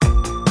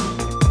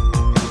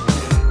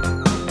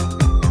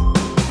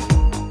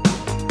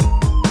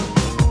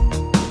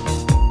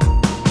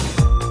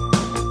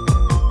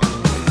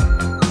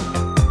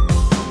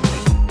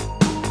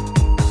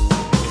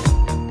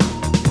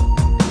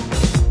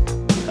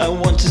I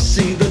want to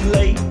see the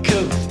lake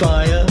of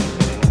fire.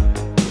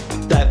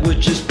 That would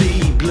just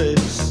be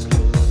bliss.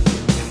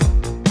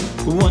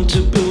 Want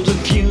to build a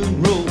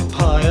funeral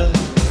pyre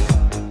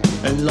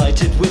and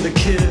light it with a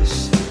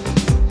kiss.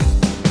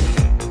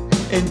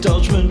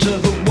 Indulgement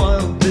of a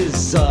wild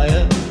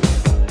desire,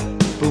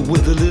 but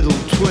with a little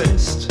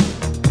twist.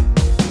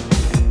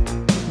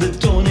 The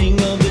dawning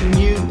of a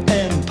new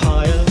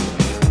empire,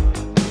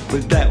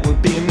 but that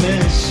would be a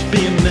miss,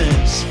 be a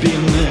miss, be a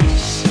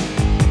miss.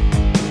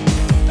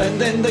 And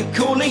then they're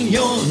calling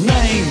your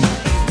name.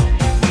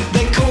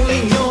 They're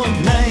calling your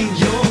name,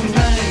 your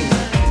name.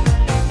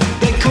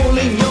 They're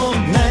calling your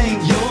name,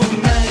 your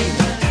name.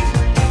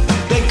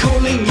 They're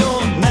calling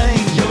your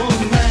name, your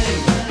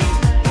name.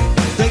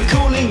 They're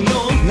calling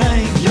your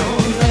name, your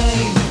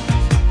name.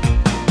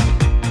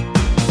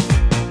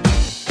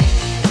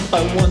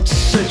 I want to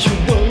set your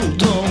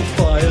world on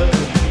fire.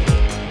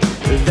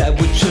 That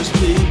would just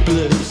be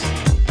bliss.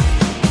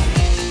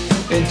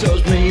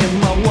 Indulge me in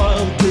my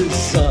wild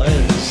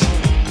desires,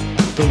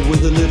 but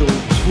with a little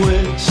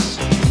twist.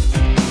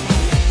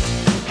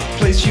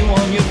 Place you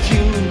on your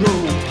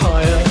funeral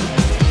pyre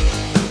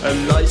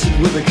and light it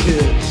with a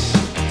kiss.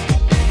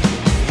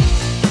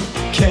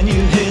 Can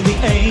you hear the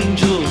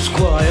angels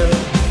choir?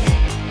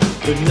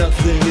 But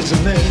nothing is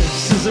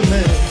amiss, is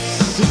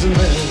amiss, is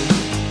amiss.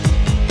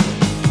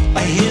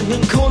 I hear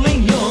them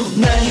calling your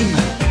name.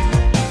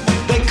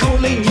 They're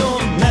calling your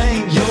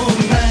name, your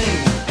name.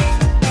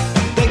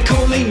 They're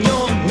calling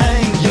your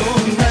name, your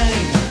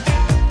name.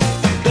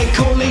 They're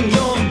calling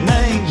your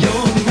name,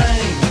 your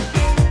name.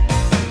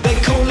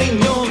 They're calling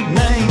your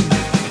name.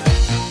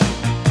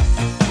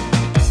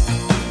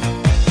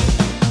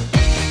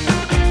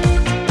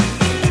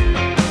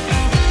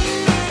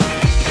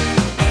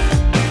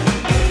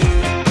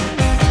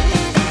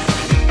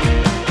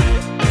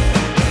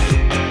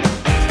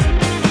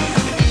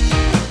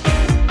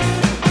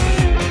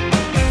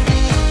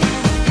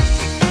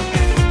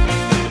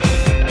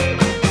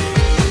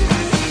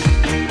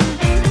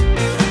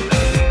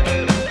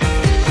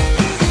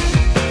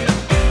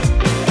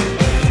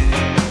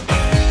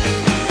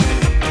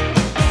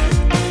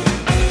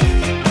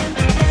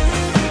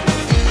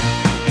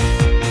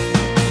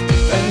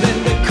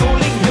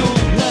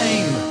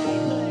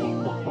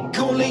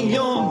 Calling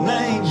your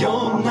name,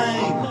 your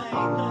name.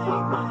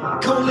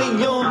 Calling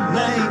your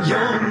name,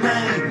 your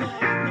name.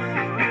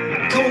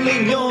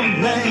 Calling your